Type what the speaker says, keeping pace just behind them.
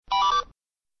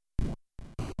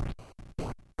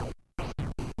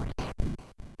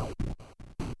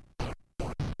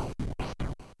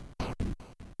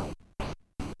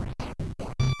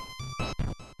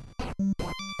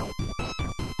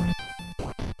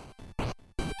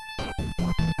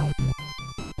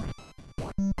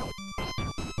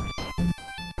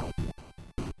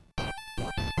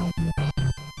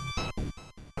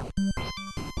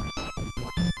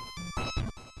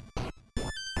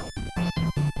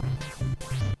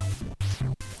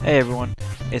Hey everyone,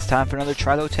 it's time for another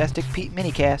Trilotastic Pete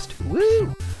minicast.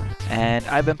 Woo! And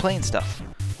I've been playing stuff.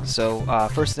 So,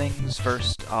 first things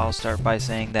first, I'll start by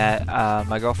saying that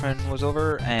my girlfriend was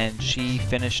over and she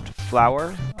finished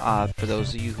Flower. For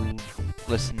those of you who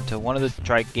listened to one of the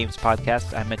Try Games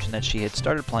podcasts, I mentioned that she had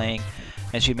started playing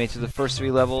and she made it through the first 3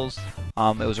 levels.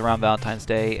 It was around Valentine's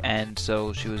Day, and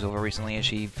so she was over recently and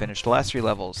she finished the last 3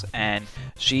 levels. And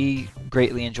she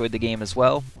greatly enjoyed the game as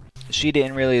well. She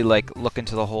didn't really look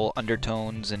into the whole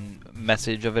undertones and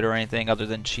message of it or anything, other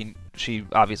than she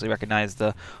obviously recognized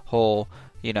the whole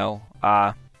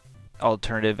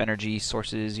alternative energy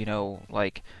sources,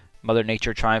 like Mother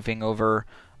Nature triumphing over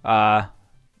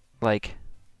like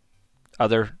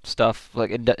other stuff,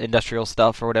 like industrial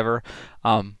stuff or whatever.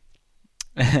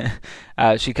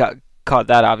 She caught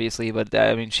that obviously, but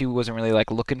I mean she wasn't really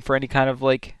looking for any kind of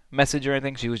message or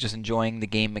anything. She was just enjoying the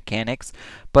game mechanics.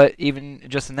 But even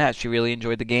just in that, she really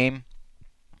enjoyed the game.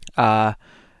 And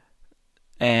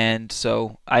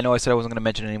so I know I said I wasn't going to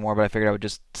mention it anymore, but I figured I would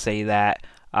just say that.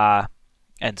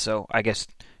 And so I guess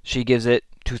she gives it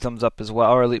 2 thumbs up as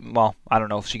well, or at least, well, I don't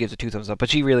know if she gives it 2 thumbs up, but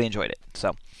she really enjoyed it.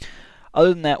 So other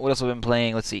than that, what else have I been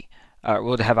playing? Let's see.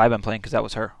 What have I been playing? Because that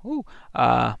was her. Ooh.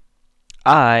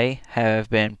 I have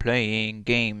been playing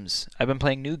games. I've been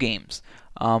playing new games.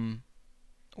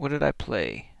 What did I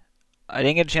play? I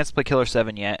didn't get a chance to play Killer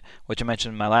 7 yet, which I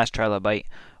mentioned in my last Trilobite,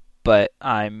 but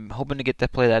I'm hoping to get to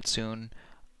play that soon.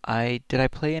 Did I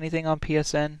play anything on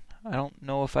PSN? I don't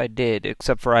know if I did,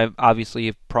 except for I obviously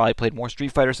have probably played more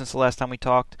Street Fighter since the last time we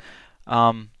talked.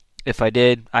 If I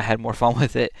did, I had more fun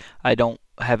with it. I don't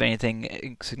have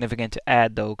anything significant to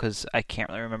add though, because I can't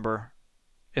really remember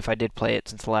if I did play it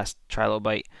since the last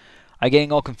Trilobite. I'm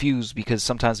getting all confused because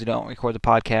sometimes we don't record the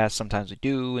podcast, sometimes we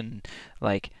do, and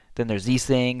then there's these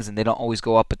things, and they don't always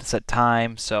go up at the set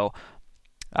time. So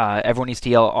everyone needs to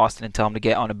yell at Austin and tell him to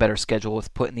get on a better schedule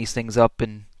with putting these things up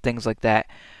and things like that,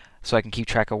 so I can keep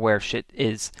track of where shit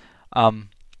is.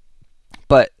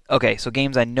 But okay, so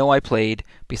games I know I played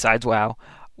besides WoW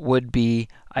would be,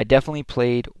 I definitely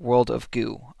played World of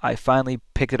Goo. I finally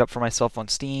picked it up for myself on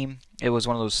Steam. It was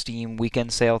one of those Steam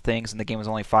weekend sale things, and the game was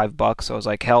only $5. So I was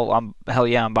like, hell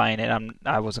yeah, I'm buying it.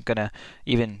 I wasn't gonna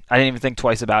I didn't even think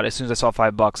twice about it. As soon as I saw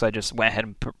 $5, I just went ahead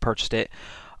and purchased it.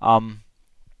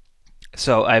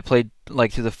 So I played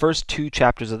through the first 2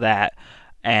 chapters of that,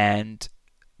 and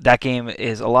that game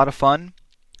is a lot of fun.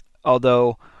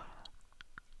 Although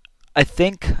I'm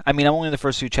only in the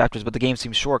first 2 chapters, but the game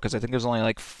seems short because I think there's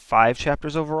only 5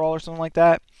 chapters overall or something like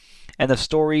that. And the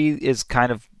story is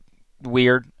kind of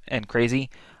weird and crazy,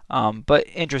 but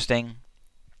interesting.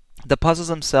 The puzzles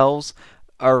themselves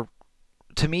are,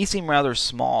 to me, seem rather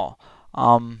small.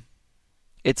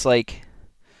 It's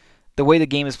the way the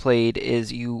game is played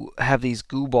is you have these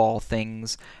goo ball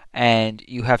things, and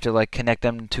you have to connect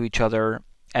them to each other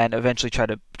and eventually try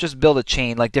to just build a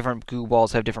chain. Different goo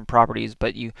balls have different properties,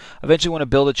 but you eventually want to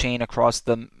build a chain across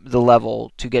the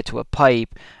level to get to a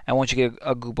pipe. And once you get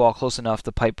a goo ball close enough,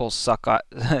 the pipe will suck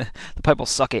the pipe will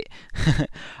suck it.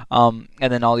 And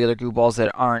then all the other goo balls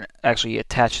that aren't actually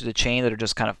attached to the chain, that are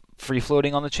just kind of free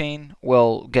floating on the chain,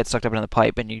 will get sucked up into the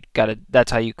pipe, and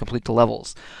that's how you complete the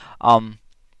levels.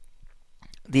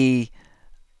 The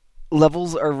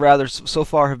levels are so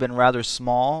far have been rather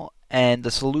small, and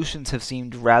the solutions have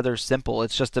seemed rather simple.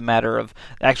 It's just a matter of,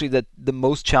 actually, the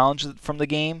most challenge from the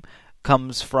game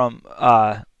comes from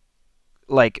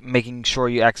making sure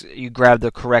you grab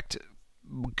the correct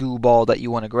goo ball that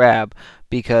you want to grab,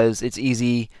 because it's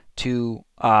easy to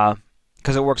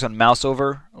because it works on mouse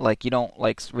over. You don't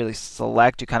really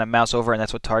select, you kind of mouse over, and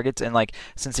that's what targets. And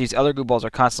since these other goo balls are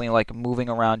constantly moving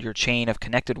around your chain of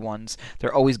connected ones,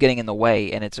 they're always getting in the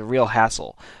way, and it's a real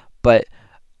hassle. But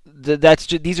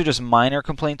these are just minor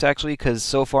complaints, actually, because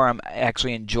so far I'm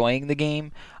actually enjoying the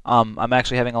game. I'm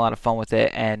actually having a lot of fun with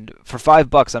it, and for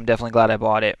 $5, I'm definitely glad I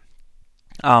bought it.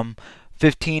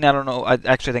 15, I don't know. I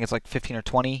actually think it's 15 or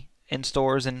 20 in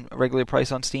stores and regular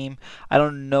price on Steam. I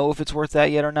don't know if it's worth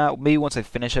that yet or not. Maybe once I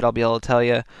finish it, I'll be able to tell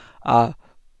you.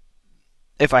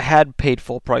 If I had paid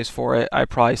full price for it, I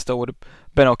probably still would have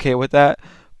been okay with that.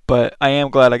 But I am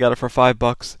glad I got it for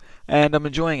 $5, and I'm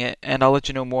enjoying it. And I'll let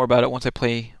you know more about it once I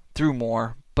play through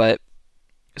more. But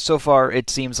so far, it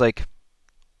seems like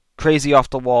crazy off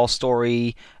the wall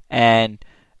story and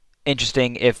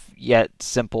interesting, if yet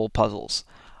simple, puzzles.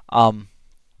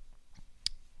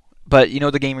 But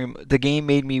the game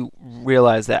made me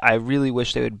realize that I really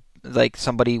wish they would,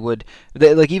 somebody would,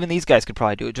 even these guys could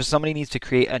probably do it. Just somebody needs to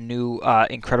create a new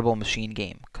Incredible Machine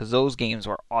game, because those games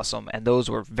were awesome, and those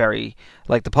were very,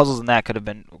 the puzzles in that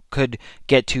could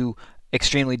get to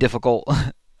extremely difficult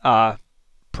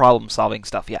problem solving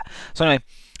stuff. Yeah. So anyway,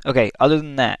 okay. Other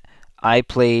than that, I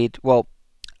played. Well,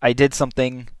 I did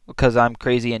something because I'm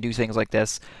crazy and do things like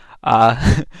this.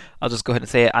 I'll just go ahead and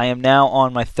say it. I am now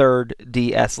on my third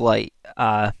DS Lite.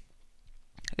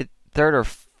 Third or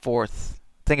fourth?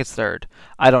 I think it's third.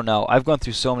 I don't know. I've gone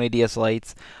through so many DS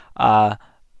Lites.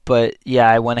 But yeah,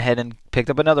 I went ahead and picked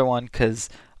up another one because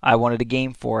I wanted a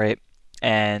game for it,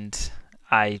 and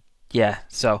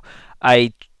so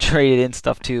I traded in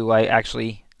stuff too.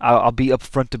 I'll be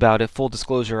upfront about it. Full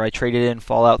disclosure, I traded in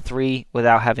Fallout 3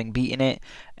 without having beaten it,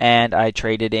 and I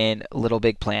traded in Little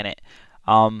Big Planet.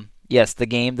 Yes, the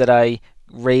game that I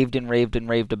raved and raved and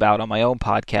raved about on my own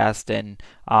podcast, and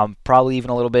probably even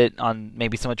a little bit on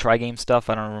maybe some of Try Game stuff.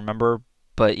 I don't remember,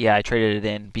 but yeah, I traded it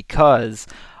in because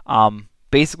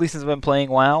basically since I've been playing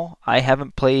WoW, I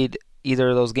haven't played either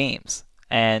of those games,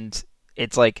 and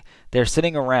it's like they're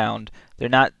sitting around, they're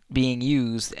not being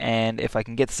used, and if I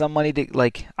can get some money to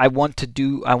I want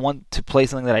to play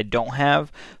something that I don't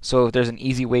have. So if there's an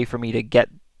easy way for me to get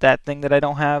that thing that I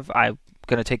don't have, I'm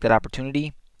gonna take that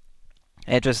opportunity.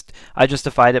 And I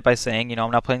justified it by saying, I'm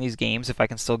not playing these games. If I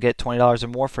can still get $20 or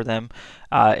more for them,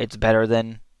 it's better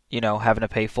than having to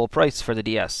pay full price for the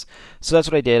DS. So that's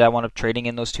what I did. I wound up trading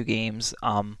in those two games.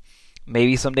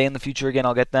 Maybe someday in the future again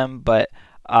I'll get them, but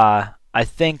I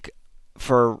think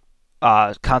for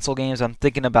console games, I'm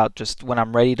thinking about just when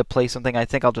I'm ready to play something. I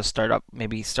think I'll just start up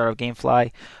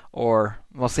GameFly, or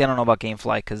I don't know about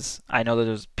GameFly because I know that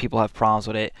there's people have problems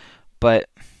with it, but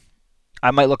I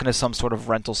might look into some sort of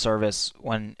rental service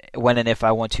when and if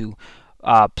I want to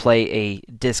play a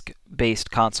disc-based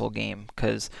console game,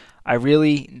 because I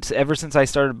really, ever since I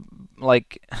started, I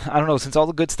don't know, since all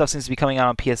the good stuff seems to be coming out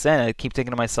on PSN, I keep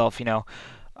thinking to myself,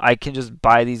 I can just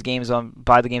buy the games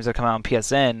that come out on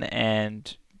PSN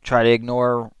and try to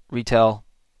ignore retail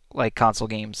console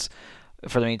games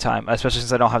for the meantime, especially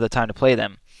since I don't have the time to play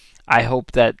them. I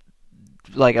hope that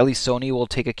at least Sony will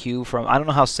take a cue from, I don't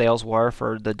know how sales were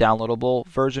for the downloadable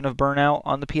version of Burnout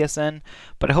on the PSN,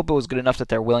 but I hope it was good enough that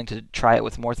they're willing to try it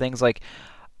with more things.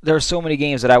 There are so many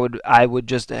games that I would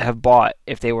just have bought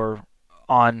if they were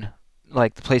on the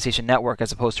PlayStation Network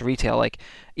as opposed to retail.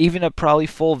 Even a probably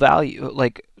full value,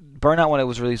 Burnout when it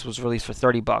was released for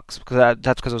 $30 because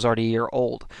that's because it was already a year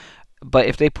old. But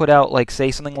if they put out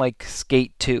say something like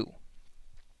Skate 2,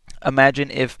 imagine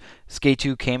if Skate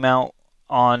 2 came out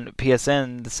on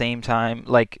PSN the same time.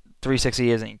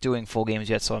 360 isn't doing full games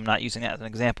yet, so I'm not using that as an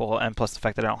example, and plus the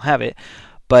fact that I don't have it.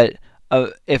 But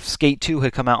if Skate 2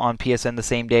 had come out on PSN the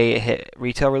same day it hit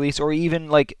retail release, or even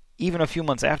a few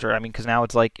months after, because now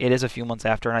it's it is a few months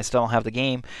after and I still don't have the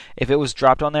game. If it was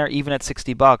dropped on there, even at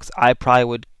 $60, I probably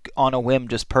would, on a whim,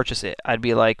 just purchase it. I'd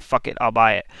be like, fuck it, I'll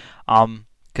buy it.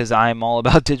 Because I'm all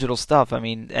about digital stuff.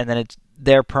 And then it's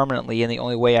there permanently, and the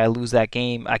only way I lose that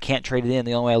game, I can't trade it in.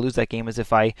 The only way I lose that game is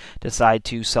if I decide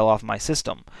to sell off my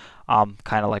system. Kind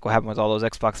of like what happened with all those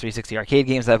Xbox 360 arcade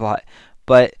games I bought.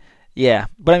 But yeah,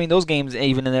 those games,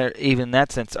 even in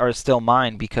that sense, are still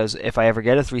mine, because if I ever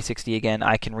get a 360 again,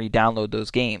 I can re-download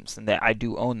those games, and that I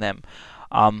do own them.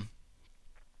 And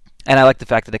I like the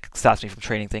fact that it stops me from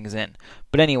trading things in.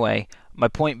 But anyway, my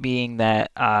point being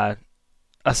that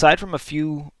aside from a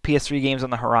few PS3 games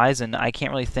on the horizon, I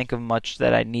can't really think of much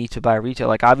that I need to buy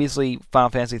retail. Obviously,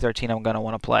 Final Fantasy 13 I'm going to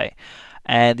want to play.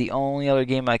 And the only other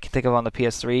game I can think of on the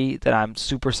PS3 that I'm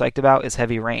super psyched about is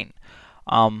Heavy Rain.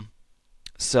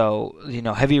 So,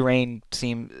 Heavy Rain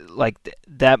seemed like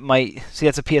that might... See,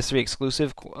 that's a PS3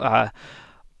 exclusive,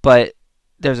 but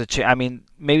there's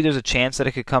maybe there's a chance that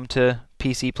it could come to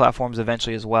PC platforms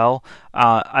eventually as well.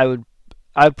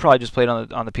 I'd probably just play it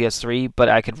on the PS3, but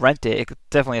I could rent it. It's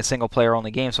definitely a single player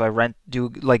only game, so I I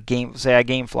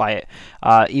GameFly it.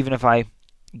 Even if I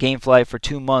GameFly it for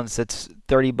 2 months, it's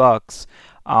 $30.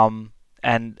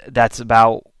 And that's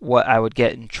about what I would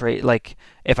get in trade.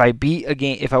 If I beat a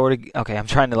game, if I were to, okay, I'm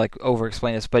trying to over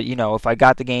explain this, but if I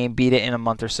got the game, beat it in a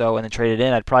month or so, and then trade it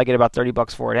in, I'd probably get about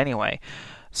 $30 for it anyway.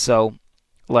 So,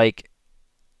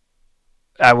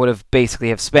 I would have basically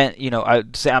have spent,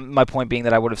 I'd say, my point being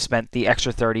that I would have spent the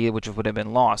extra 30, which would have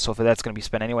been lost. So if that's going to be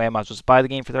spent anyway, I might as well just buy the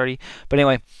game for 30. But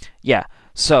anyway, yeah.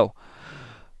 So,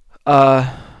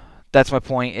 that's my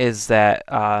point, is that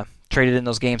traded in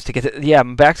those games to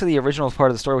get back to the original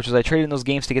part of the story, which is I traded in those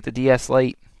games to get the DS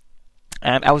Lite.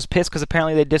 And I was pissed because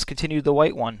apparently they discontinued the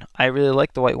white one. I really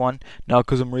like the white one, not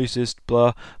because I'm racist,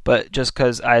 blah, but just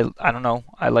because I don't know,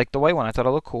 I like the white one. I thought it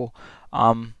looked cool.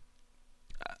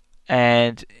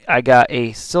 And I got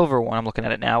a silver one. I'm looking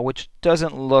at it now, which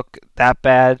doesn't look that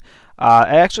bad.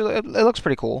 It looks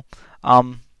pretty cool.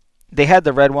 they had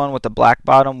the red one with the black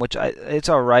bottom, which it's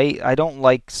all right. I don't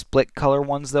like split color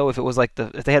ones though. If it was like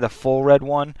if they had the full red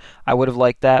one, I would have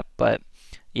liked that. But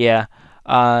yeah,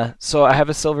 so I have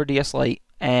a silver DS Lite,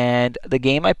 and the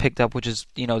game I picked up, which is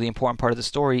the important part of the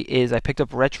story, is I picked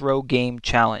up Retro Game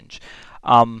Challenge.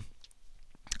 Um,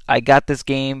 I got this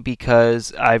game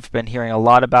because I've been hearing a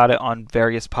lot about it on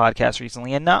various podcasts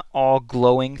recently, and not all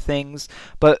glowing things,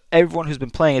 but everyone who's been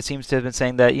playing it seems to have been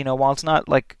saying that while it's not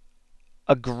like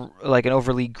like an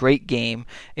overly great game,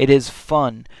 it is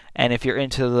fun, and if you're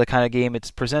into the kind of game it's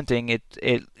presenting, it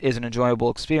is an enjoyable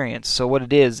experience. So what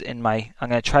it is, I'm going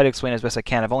to try to explain as best I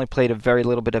can. I've only played a very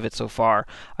little bit of it so far.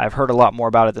 I've heard a lot more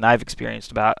about it than I've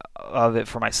experienced of it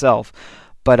for myself,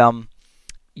 but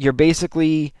you're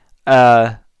basically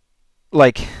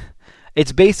like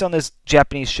it's based on this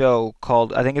Japanese show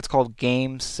called, I think it's called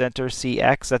Game Center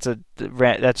CX. That's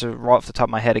a raw off the top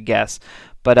of my head a guess,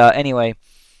 but anyway,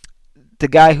 the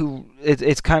guy who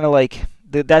it's kind of like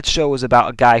that show was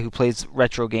about a guy who plays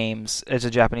retro games. It's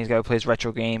a Japanese guy who plays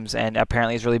retro games, and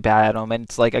apparently he's really bad at them. And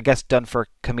it's like, I guess, done for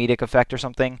comedic effect or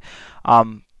something.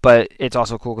 But it's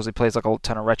also cool because he plays like a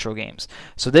ton of retro games.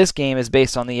 So this game is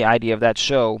based on the idea of that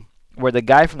show, where the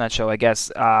guy from that show, I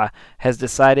guess, has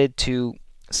decided to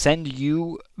send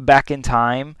you back in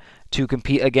time to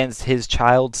compete against his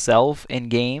child self in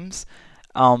games.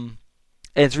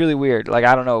 It's really weird. Like,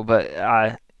 I don't know, but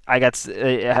I got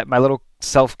my little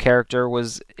self character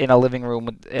was in a living room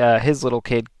with his little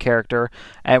kid character,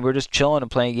 and we're just chilling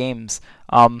and playing games.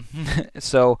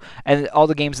 So, and all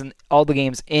the games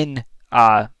in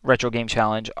Retro Game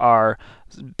Challenge are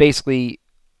basically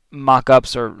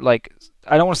mock-ups, or like,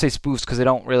 I don't want to say spoofs because they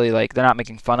don't really they're not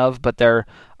making fun of, but they're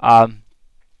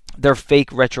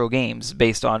fake retro games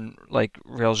based on like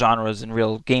real genres and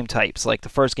real game types. Like the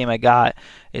first game I got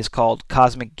is called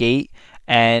Cosmic Gate,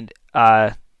 and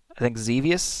I think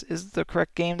Xevious is the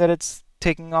correct game that it's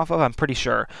taking off of. I'm pretty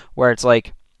sure, where it's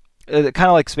like kind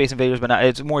of like Space Invaders, but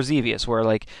it's more Xevious, where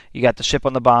like you got the ship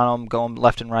on the bottom going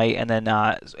left and right, and then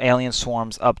alien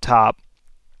swarms up top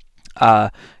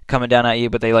coming down at you,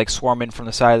 but they like swarm in from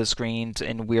the side of the screens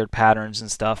in weird patterns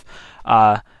and stuff.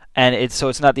 And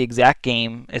it's not the exact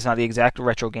game, it's not the exact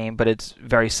retro game, but it's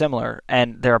very similar.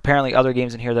 And there are apparently other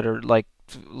games in here that are like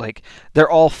they're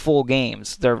all full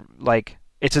games. They're like,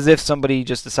 it's as if somebody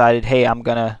just decided, hey, I'm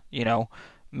gonna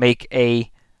make a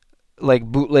like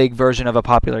bootleg version of a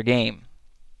popular game.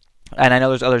 And I know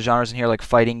there's other genres in here, like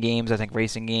fighting games, I think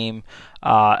racing game,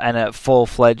 and a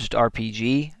full-fledged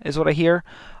RPG is what I hear.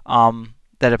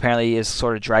 That apparently is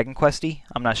sort of Dragon Questy.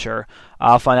 I'm not sure.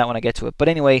 I'll find out when I get to it. But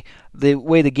anyway, the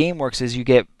way the game works is you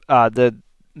get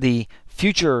the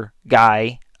future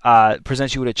guy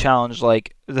presents you with a challenge.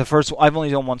 Like the first, I've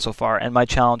only done one so far, and my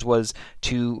challenge was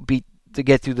to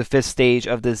get through the 5th stage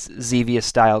of this Xevious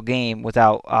style game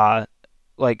without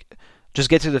just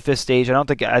get through the 5th stage.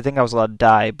 I think I was allowed to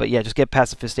die, but yeah, just get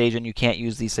past the 5th stage, and you can't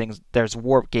use these things. There's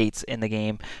warp gates in the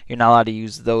game. You're not allowed to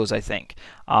use those, I think.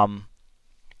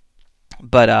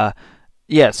 But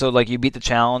yeah, so like you beat the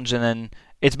challenge, and then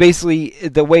it's basically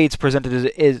the way it's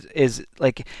presented is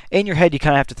like in your head you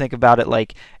kind of have to think about it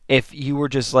like if you were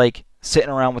just like sitting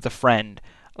around with a friend,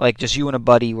 like just you and a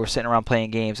buddy were sitting around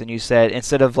playing games, and you said,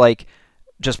 instead of like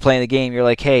just playing the game, you're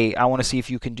like, hey, I want to see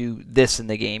if you can do this in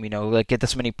the game, like get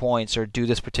this many points or do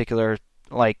this particular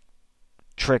like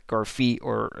trick or feat,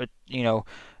 or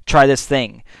try this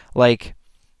thing. Like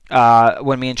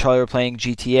when me and Charlie were playing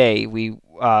GTA, we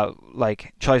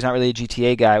like Charlie's not really a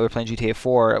GTA guy. We were playing GTA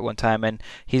 4 at one time, and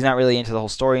he's not really into the whole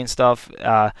story and stuff.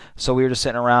 So we were just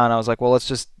sitting around. I was like, well, let's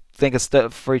just think of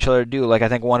stuff for each other to do. Like I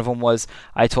think one of them was,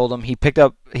 I told him he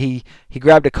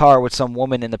grabbed a car with some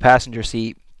woman in the passenger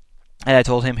seat, and I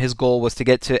told him his goal was to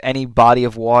get to any body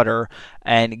of water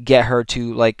and get her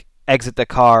to like exit the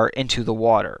car into the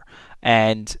water.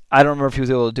 And I don't remember if he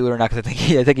was able to do it or not, because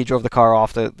I think he drove the car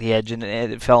off the edge and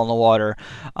it fell in the water.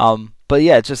 But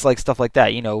yeah, it's just like stuff like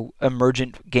that,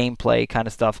 emergent gameplay kind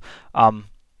of stuff.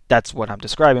 That's what I'm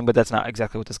describing, but that's not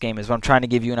exactly what this game is. But I'm trying to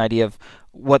give you an idea of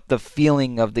what the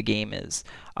feeling of the game is.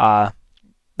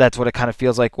 That's what it kind of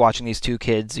feels like watching these two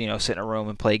kids, sit in a room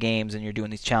and play games, and you're doing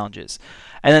these challenges.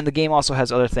 And then the game also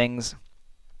has other things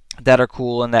that are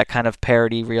cool and that kind of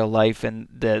parody real life and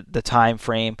the time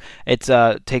frame. It's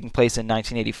taking place in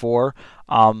 1984,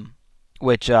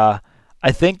 which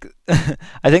I think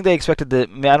I think they expected I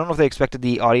don't know if they expected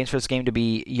the audience for this game to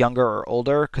be younger or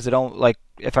older, because it don't, like,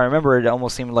 if I remember, it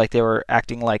almost seemed like they were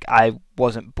acting like I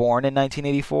wasn't born in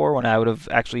 1984, when I would have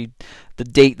actually, the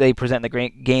date they present in the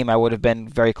game, I would have been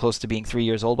very close to being 3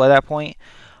 years old by that point.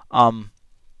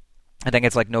 I think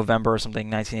it's like November or something,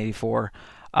 1984.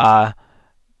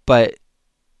 But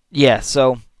yeah,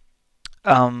 so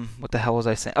what the hell was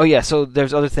I saying? Oh yeah, so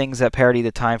there's other things that parody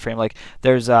the time frame. Like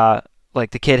there's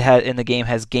like the kid had in the game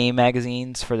has game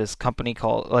magazines for this company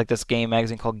called like this game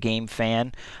magazine called Game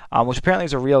Fan, which apparently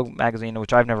is a real magazine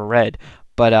which I've never read,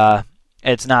 but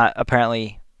it's not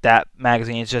apparently that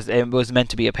magazine. It's just it was meant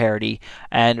to be a parody,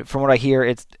 and from what I hear,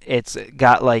 it's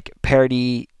got like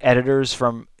parody editors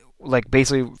from like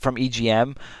basically from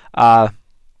EGM.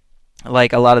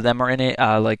 Like a lot of them are in it.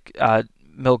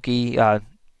 Milky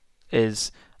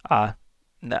is uh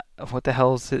what the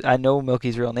hell is it? I know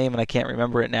Milky's real name and I can't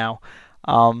remember it now.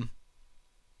 Um,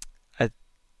 uh,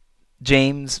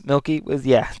 James Milky was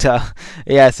yeah, duh.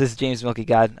 Yes, this is James Milky.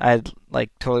 God, I had, like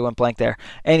totally went blank there.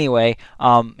 Anyway,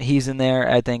 he's in there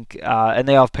I think, and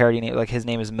they all have parody name like his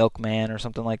name is Milkman or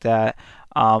something like that.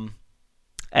 Um,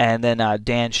 and then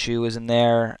Dan Shu is in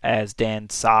there as Dan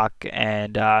Sock,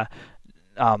 and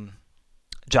um,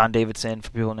 John Davidson,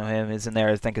 for people who know him, is in there.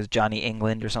 I think as Johnny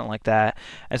England or something like that.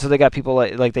 And so they got people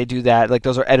like they do that. Like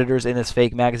those are editors in this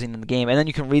fake magazine in the game. And then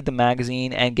you can read the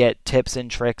magazine and get tips and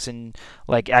tricks and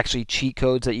like actually cheat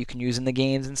codes that you can use in the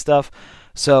games and stuff.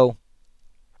 So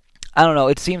I don't know.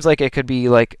 It seems like it could be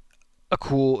like a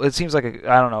cool. It seems like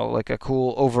I don't know, like a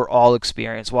cool overall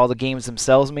experience. While the games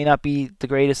themselves may not be the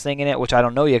greatest thing in it, which I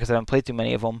don't know yet because I haven't played too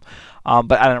many of them.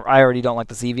 But I already don't like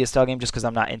the Zevia style game just because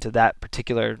I'm not into that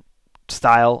particular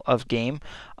style of game.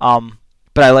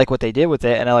 But I like what they did with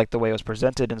it, and I like the way it was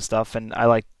presented and stuff, and I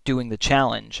like doing the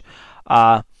challenge.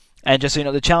 Uh, and just so you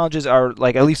know, the challenges are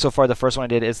like at least so far the first one I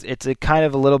did is it's a kind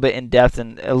of a little bit in depth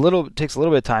and takes a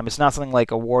little bit of time. It's not something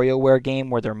like a WarioWare game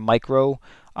where they're micro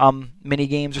mini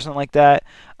games or something like that.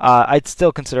 I'd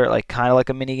still consider it like kind of like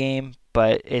a mini game,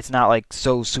 but it's not like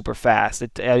so super fast.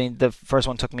 I mean, the first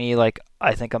one took me like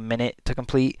I think a minute to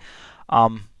complete.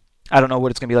 Um, I don't know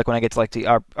what it's gonna be like when I get to like the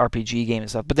RPG game and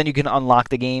stuff. But then you can unlock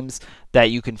the games that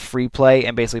you can free play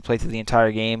and basically play through the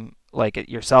entire game like it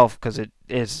yourself because it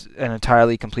is an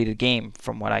entirely completed game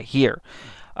from what I hear.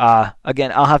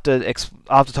 Again, I'll have to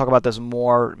talk about this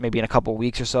more maybe in a couple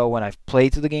weeks or so when I've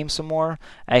played through the game some more.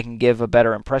 I can give a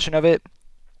better impression of it.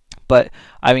 But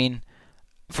I mean,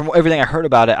 from everything I heard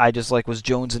about it, I just like was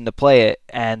jonesing to play it,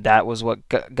 and that was what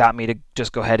got me to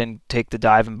just go ahead and take the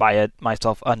dive and buy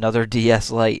myself another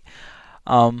DS Lite.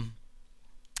 Um,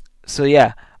 so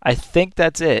yeah, I think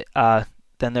that's it.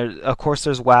 Then of course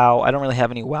there's WoW. I don't really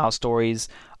have any WoW stories.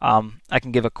 I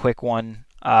can give a quick one.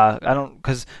 I don't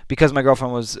because my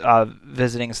girlfriend was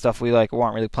visiting and stuff. We like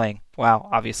weren't really playing WoW,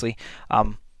 obviously.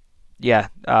 Yeah.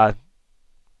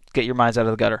 Get your minds out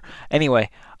of the gutter. Anyway.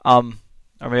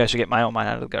 Or maybe I should get my own mind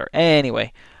out of the gutter.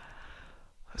 Anyway,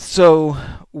 so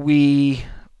we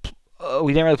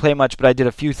didn't really play much, but I did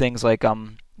a few things like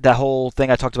that whole thing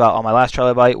I talked about on my last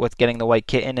Trilobite with getting the white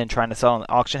kitten and trying to sell in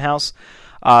the auction house.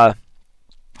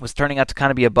 Was turning out to kind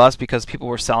of be a bust because people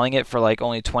were selling it for like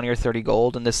only 20 or 30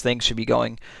 gold, and this thing should be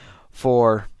going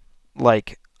for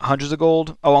like hundreds of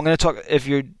gold. Oh, I'm going to talk if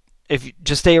you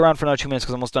just stay around for another 2 minutes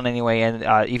because I'm almost done anyway, and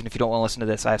even if you don't want to listen to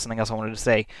this, I have something else I wanted to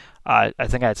say. I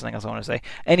think I had something else I wanted to say.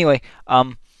 Anyway,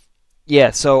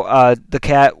 yeah, so the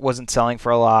cat wasn't selling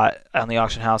for a lot on the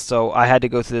auction house, so I had to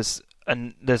go through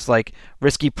this like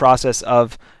risky process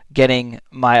of getting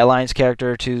my Alliance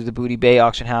character to the Booty Bay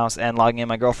auction house and logging in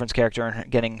my girlfriend's character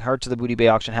and getting her to the Booty Bay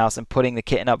auction house and putting the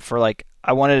kitten up for like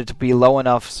I wanted it to be low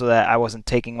enough so that I wasn't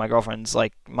taking my girlfriend's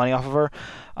like money off of her.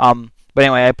 But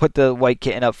anyway, I put the white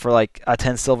kitten up for like a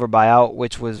 10 silver buyout,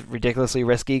 which was ridiculously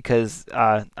risky because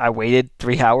I waited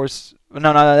 3 hours.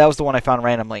 No, that was the one I found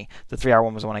randomly. The 3 hour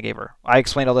one was the one I gave her. I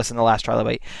explained all this in the last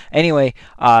Trilobite. Anyway,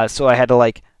 so I had to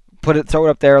like throw it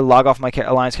up there, log off my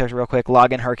Alliance character real quick,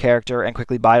 log in her character, and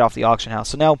quickly buy it off the auction house.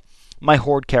 So now my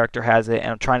Horde character has it,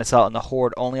 and I'm trying to sell it in the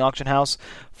Horde only auction house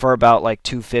for about like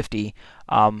 250.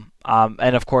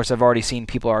 And of course, I've already seen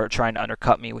people are trying to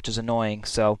undercut me, which is annoying.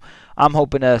 So I'm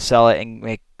hoping to sell it and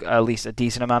make at least a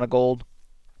decent amount of gold,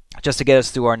 just to get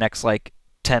us through our next like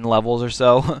 10 levels or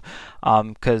so.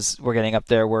 Because we're getting up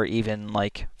there where even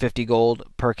like 50 gold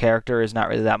per character is not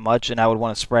really that much, and I would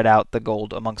want to spread out the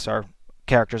gold amongst our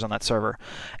characters on that server.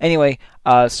 Anyway,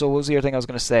 so what was the other thing I was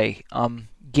going to say?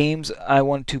 Games I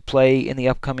want to play in the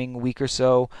upcoming week or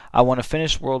so. I want to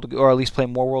finish World of Goo, or at least play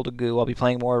more World of Goo. I'll be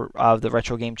playing more of the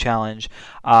Retro Game Challenge.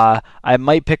 I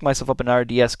might pick myself up another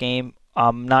DS game.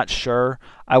 I'm not sure.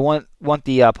 I want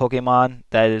the Pokemon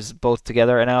that is both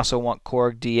together, and I also want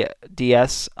Korg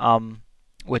DS,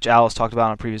 which Alice talked about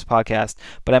on a previous podcast.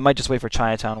 But I might just wait for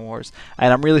Chinatown Wars,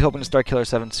 and I'm really hoping to start Killer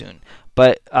 7 soon.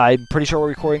 But I'm pretty sure we're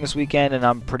recording this weekend, and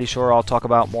I'm pretty sure I'll talk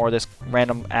about more of this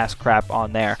random ass crap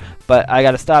on there. But I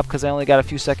gotta stop because I only got a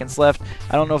few seconds left.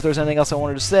 I don't know if there's anything else I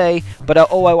wanted to say, but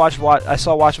I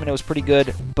saw Watchmen. It was pretty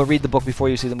good. But read the book before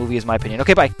you see the movie is my opinion.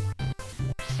 Okay, bye.